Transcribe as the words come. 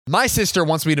My sister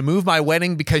wants me to move my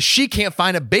wedding because she can't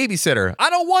find a babysitter. I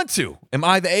don't want to. Am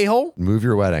I the a-hole? Move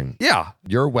your wedding. Yeah.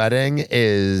 Your wedding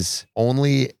is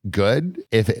only good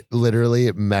if it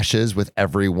literally meshes with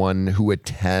everyone who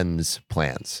attends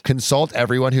plans. Consult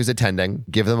everyone who's attending,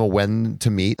 give them a when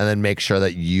to meet, and then make sure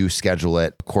that you schedule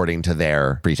it according to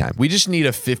their free time. We just need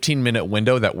a 15-minute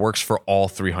window that works for all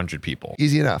 300 people.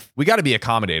 Easy enough. We got to be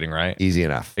accommodating, right? Easy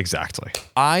enough. Exactly.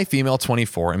 I, female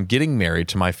 24, am getting married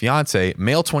to my fiance,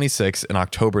 male 26, in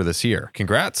October this year.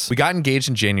 Congrats. We got engaged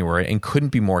in January and couldn't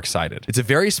be more excited. It's a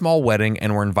very small wedding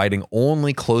and we're inviting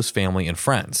only close family and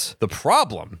friends. The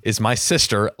problem is my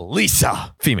sister,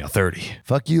 Lisa, female 30.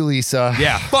 Fuck you, Lisa.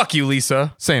 Yeah, fuck you,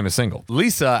 Lisa. Same as single.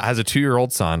 Lisa has a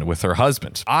 2-year-old son with her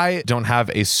husband. I don't have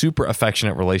a super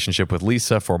affectionate relationship with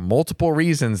Lisa for multiple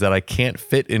reasons that I can't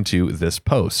fit into this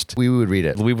post. We would read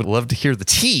it. We would love to hear the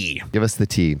tea. Give us the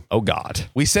tea. Oh God.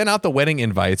 We sent out the wedding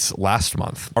invites last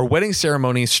month. Our wedding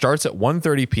ceremony starts at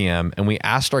 1:30 p.m. and we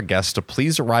asked our guests to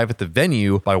please arrive at the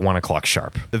venue by 1 o'clock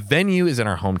sharp. The venue is in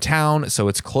our hometown, so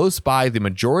it's close by the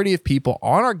majority of people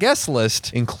on our guest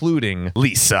list, including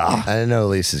Lisa. I know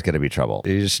Lisa's going to be trouble.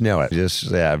 You just know it.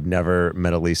 I've never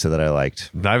met a Lisa that I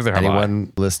liked. Neither have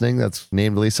Anyone listening that's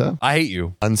named Lisa? I hate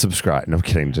you. Unsubscribe. No, I'm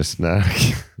kidding. Just no.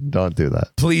 Don't do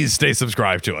that. Please stay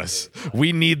subscribed to us.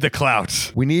 We need the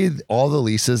clout. We need all the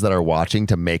Lisas that are watching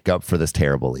to make up for this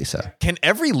terrible Lisa. Can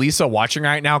every Lisa watching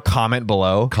right now comment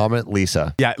below? Comment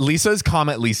Lisa. Yeah, Lisa's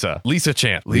comment Lisa. Lisa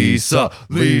chant. Lisa,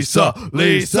 Lisa,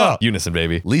 Lisa. Unison,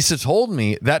 baby. Lisa told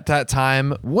me that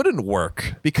time wouldn't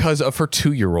work because of her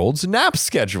 2-year-old's nap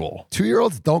schedule.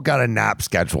 2-year-olds don't got a nap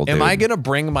schedule, dude. Am I going to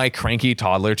bring my cranky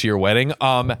toddler to your wedding?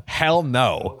 Hell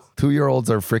no. 2-year-olds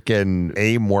are freaking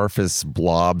amorphous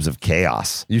blobs of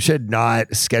chaos. You should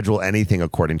not schedule anything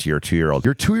according to your 2-year-old.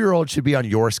 Your 2-year-old should be on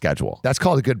your schedule. That's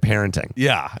called good parenting.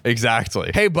 Yeah, exactly.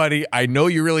 Hey, buddy, I know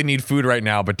you really need food right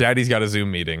now, but daddy's got a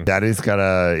Zoom meeting. Daddy's got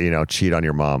to, cheat on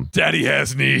your mom. Daddy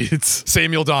has needs.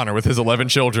 Samuel Donner with his 11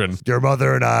 children. Your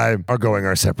mother and I are going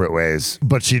our separate ways,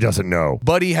 but she doesn't know.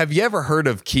 Buddy, have you ever heard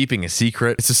of keeping a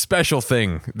secret? It's a special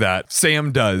thing that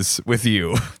Sam does with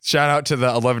you. Shout out to the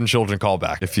 11 children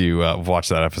callback if you watch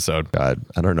that episode. God,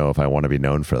 I don't know if I want to be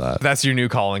known for that. That's your new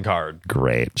calling card.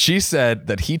 Great. She said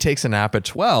that he takes a nap at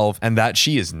 12 and that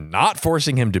she is not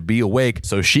forcing him to be awake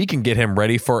so she can get him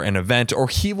ready for an event or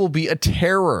he will be a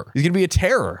terror. He's going to be a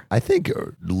terror. I think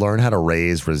learn how to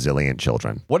raise resilient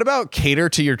children. What about cater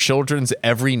to your children's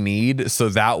every need so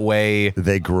that way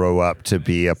they grow up to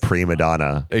be a prima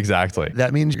donna? Exactly.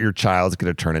 That means your child's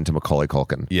going to turn into Macaulay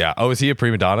Culkin. Yeah. Oh, is he a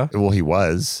prima donna? Well, he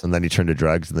was. And then he turned to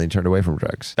drugs and then he turned away from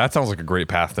drugs. That sounds like a great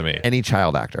path to me. Any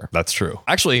child actor. That's true.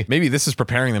 Actually, maybe this is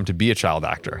preparing them to be a child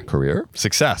actor. Career?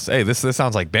 Success. Hey, this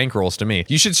sounds like bankrolls to me.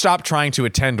 You should stop trying to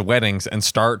attend weddings and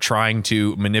start trying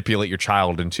to manipulate your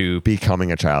child into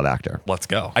becoming a child actor. Let's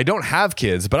go. I don't have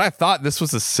kids, but I thought this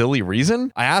was a silly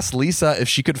reason. I asked Lisa if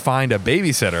she could find a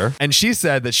babysitter, and she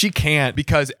said that she can't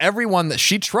because everyone that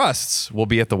she trusts will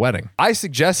be at the wedding. I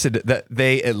suggested that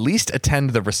they at least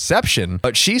attend the reception,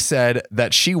 but she said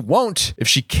that she won't if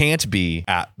she can't be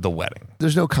at the wedding.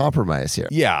 There's no compromise here.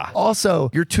 Yeah. Also,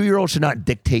 your 2-year-old should not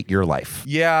dictate your life.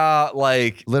 Yeah,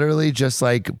 like literally just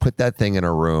like put that thing in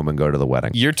a room and go to the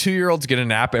wedding. Your 2-year-old's gonna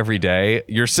nap every day.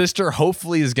 Your sister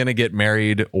hopefully is gonna get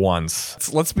married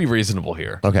once. Let's be reasonable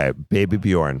here. Okay, Baby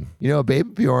Bjorn. Baby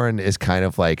Bjorn is kind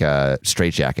of like a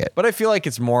straitjacket. But I feel like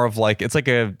it's more of like,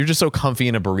 you're just so comfy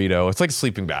in a burrito. It's like a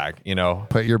sleeping bag,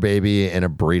 Put your baby in a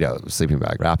burrito sleeping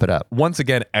bag. Wrap it up. Once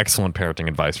again, excellent parenting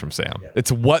advice from Sam. Yeah.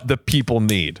 It's what the people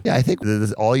need. Yeah, I think this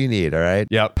is all you need, all right?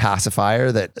 Yep.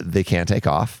 Pacifier that they can't take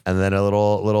off, and then a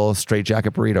little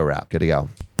straitjacket burrito wrap. Good to go.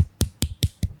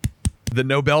 The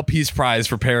Nobel Peace Prize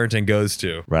for parenting goes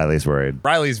to Riley's worried.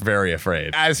 Riley's very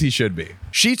afraid, as he should be.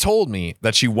 She told me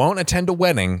that she won't attend a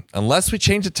wedding unless we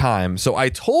change the time, so I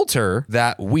told her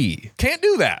that we can't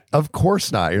do that. Of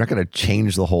course not. You're not going to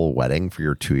change the whole wedding for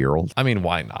your 2-year-old. I mean,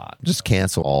 why not? Just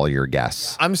cancel all your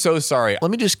guests. I'm so sorry. Let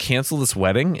me just cancel this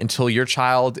wedding until your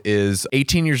child is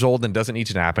 18 years old and doesn't need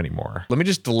to nap anymore. Let me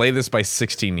just delay this by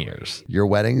 16 years. Your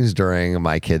wedding's during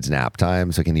my kid's nap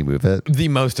time, so can you move it? The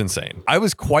most insane. I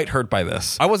was quite hurt by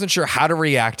this. I wasn't sure how to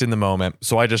react in the moment,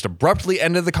 so I just abruptly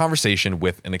ended the conversation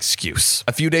with an excuse.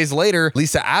 A few days later,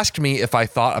 Lisa asked me if I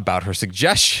thought about her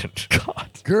suggestion. God.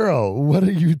 Girl, what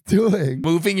are you doing?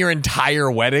 Moving your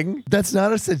entire wedding? That's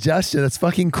not a suggestion. That's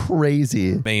fucking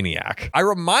crazy. Maniac. I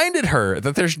reminded her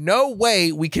that there's no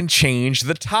way we can change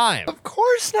the time. Of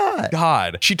course course not.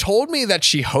 God. She told me that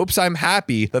she hopes I'm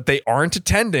happy that they aren't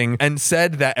attending and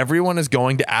said that everyone is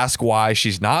going to ask why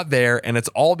she's not there, and it's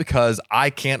all because I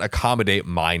can't accommodate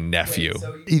my nephew.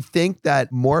 You think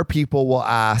that more people will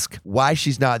ask why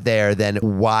she's not there than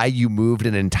why you moved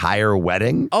an entire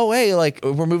wedding? Oh, hey, like,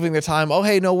 we're moving the time. Oh,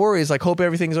 hey, no worries. Like, hope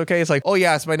everything's okay. It's like, oh,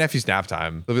 yeah, it's my nephew's nap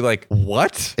time. They'll be like,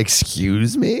 what?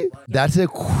 Excuse me? That's a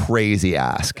crazy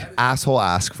ask. Asshole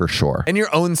ask for sure. And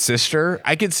your own sister,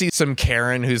 I could see some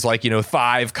Karen who's like,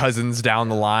 5 cousins down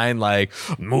the line, like,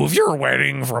 move your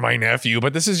wedding for my nephew,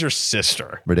 but this is your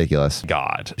sister. Ridiculous.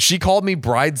 God. She called me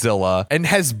Bridezilla and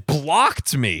has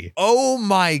blocked me. Oh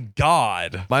my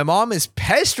God. My mom is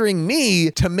pestering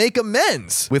me to make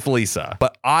amends with Lisa,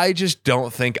 but I just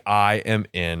don't think I am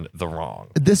in the wrong.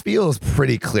 This feels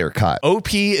pretty clear cut.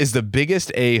 OP is the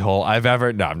biggest a-hole I've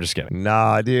ever... No, I'm just kidding.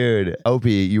 Nah, dude. OP,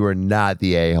 you are not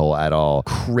the a-hole at all.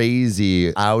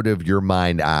 Crazy, out of your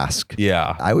mind ask.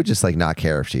 Yeah. I would just not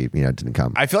care if she, didn't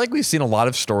come. I feel like we've seen a lot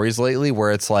of stories lately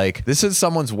where it's like, this is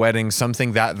someone's wedding,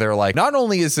 something that they're like, not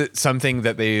only is it something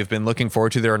that they've been looking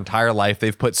forward to their entire life,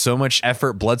 they've put so much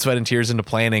effort, blood, sweat, and tears into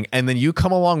planning, and then you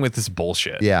come along with this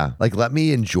bullshit. Yeah. Let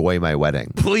me enjoy my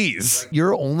wedding. Please.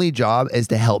 Your only job is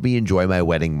to help me enjoy my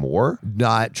wedding more,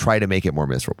 not try to make it more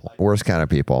miserable. Worst kind of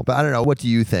people. But I don't know. What do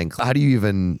you think? How do you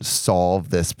even solve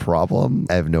this problem?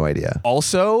 I have no idea.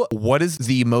 Also, what is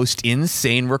the most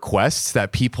insane requests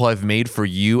that people have made for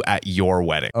you at your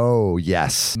wedding? Oh,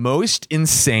 yes. Most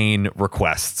insane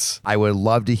requests. I would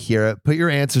love to hear it. Put your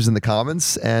answers in the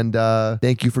comments, and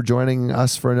thank you for joining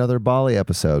us for another Bali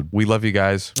episode. We love you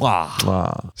guys. Mwah.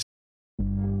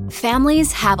 Mwah.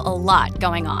 Families have a lot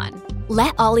going on.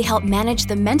 Let Ollie help manage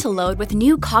the mental load with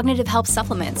new cognitive help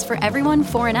supplements for everyone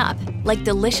 4 and up, like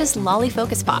delicious Lolly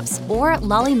Focus Pops or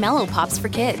Lolly Mellow Pops for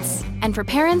kids. And for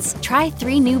parents, try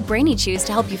 3 new Brainy Chews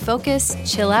to help you focus,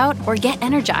 chill out, or get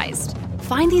energized.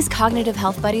 Find these cognitive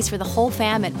health buddies for the whole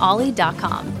fam at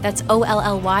ollie.com. That's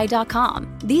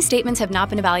OLLY.com. These statements have not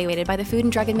been evaluated by the Food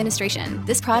and Drug Administration.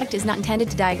 This product is not intended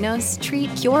to diagnose,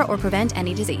 treat, cure, or prevent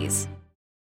any disease.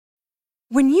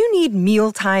 When you need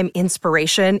mealtime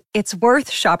inspiration, it's worth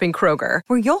shopping Kroger,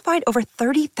 where you'll find over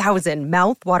 30,000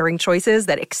 mouth-watering choices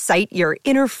that excite your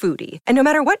inner foodie. And no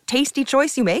matter what tasty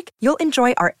choice you make, you'll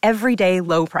enjoy our everyday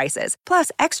low prices, plus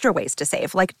extra ways to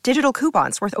save, like digital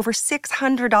coupons worth over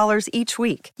 $600 each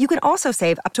week. You can also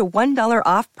save up to $1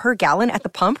 off per gallon at the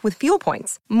pump with fuel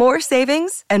points. More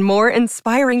savings and more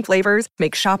inspiring flavors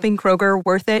make shopping Kroger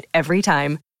worth it every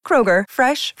time. Kroger,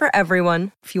 fresh for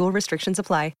everyone. Fuel restrictions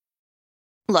apply.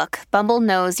 Look, Bumble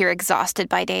knows you're exhausted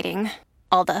by dating.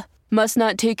 All the, must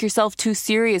not take yourself too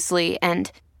seriously, and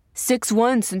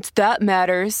 6'1" since that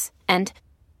matters, and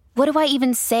what do I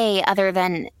even say other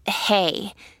than,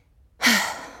 hey?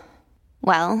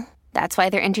 Well, that's why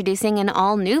they're introducing an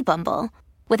all-new Bumble,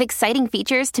 with exciting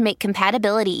features to make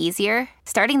compatibility easier,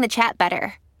 starting the chat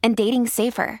better, and dating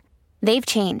safer. They've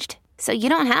changed, so you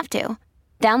don't have to.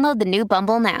 Download the new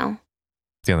Bumble now.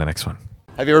 See you on the next one.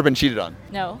 Have you ever been cheated on?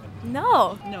 No.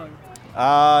 No.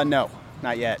 No,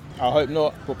 not yet. I hope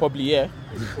not, but probably yeah.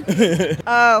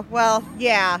 Oh, well,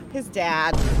 yeah, his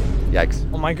dad. Yikes.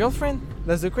 Oh, my girlfriend?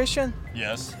 That's the question?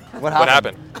 Yes. What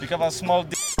happened? Because of small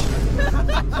d.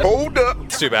 Hold up.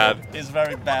 It's too bad. It's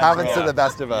very bad. Happens to the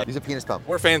best of us. He's a penis pump.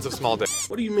 We're fans of small dick.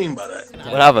 What do you mean by that?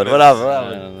 What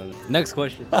happened? Next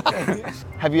question.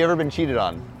 Have you ever been cheated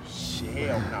on?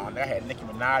 Hell no, I had Nicki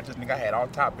Minaj. This nigga, I had all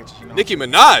top bitches, you know. Nicki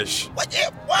Minaj? What? Yeah,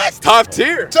 what? That's top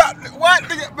tier. What?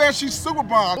 Nigga, man, she's super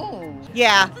bomb.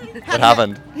 Yeah. What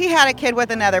happened? He had a kid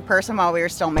with another person while we were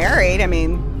still married. I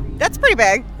mean, that's pretty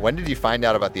big. When did you find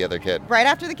out about the other kid? Right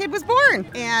after the kid was born.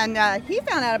 And he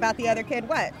found out about the other kid,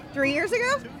 what, 3 years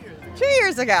ago? 2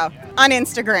 years ago on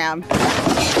Instagram.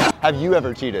 Have you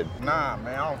ever cheated? Nah,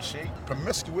 man, I don't cheat.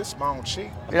 Promiscuous, but I don't cheat.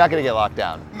 You're not gonna get locked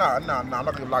down. No, I'm not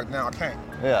gonna get locked down. I can't.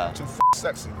 Yeah. Too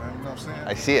sexy, man. You know what I'm saying?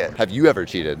 I see it. Have you ever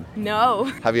cheated? No.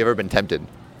 Have you ever been tempted?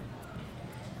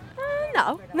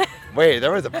 No. Wait,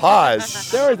 there was a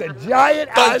pause. There was a giant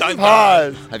ass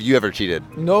pause. Have you ever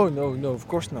cheated? No, of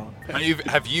course not.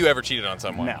 Have you ever cheated on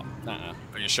someone? No.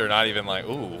 Are you sure? Not even like,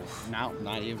 ooh. No,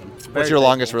 not even. What's your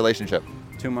longest relationship?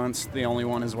 2 months, the only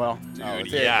one as well.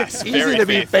 Dude, yes. It's easy to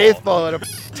be faithful in a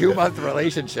 2-month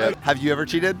relationship. Have you ever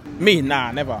cheated? Me?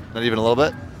 Nah, never. Not even a little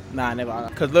bit? Nah, never.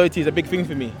 Because loyalty is a big thing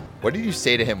for me. What did you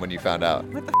say to him when you found out?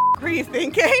 What the were you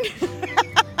thinking?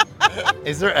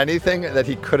 Is there anything that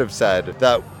he could have said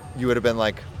that you would have been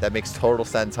like, that makes total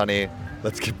sense, honey,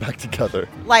 let's get back together?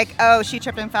 Like, oh, she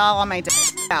tripped and fell on my dick.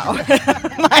 No.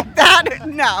 Like that?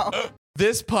 No.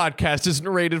 This podcast isn't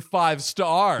rated 5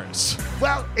 stars.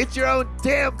 Well, it's your own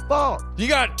damn fault. You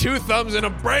got 2 thumbs and a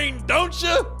brain, don't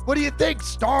you? What do you think?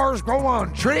 Stars grow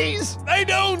on trees? They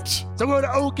don't. So go to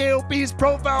OKOP's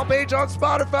profile page on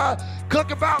Spotify, click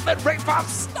about, then rate 5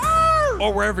 stars.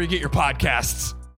 Or wherever you get your podcasts.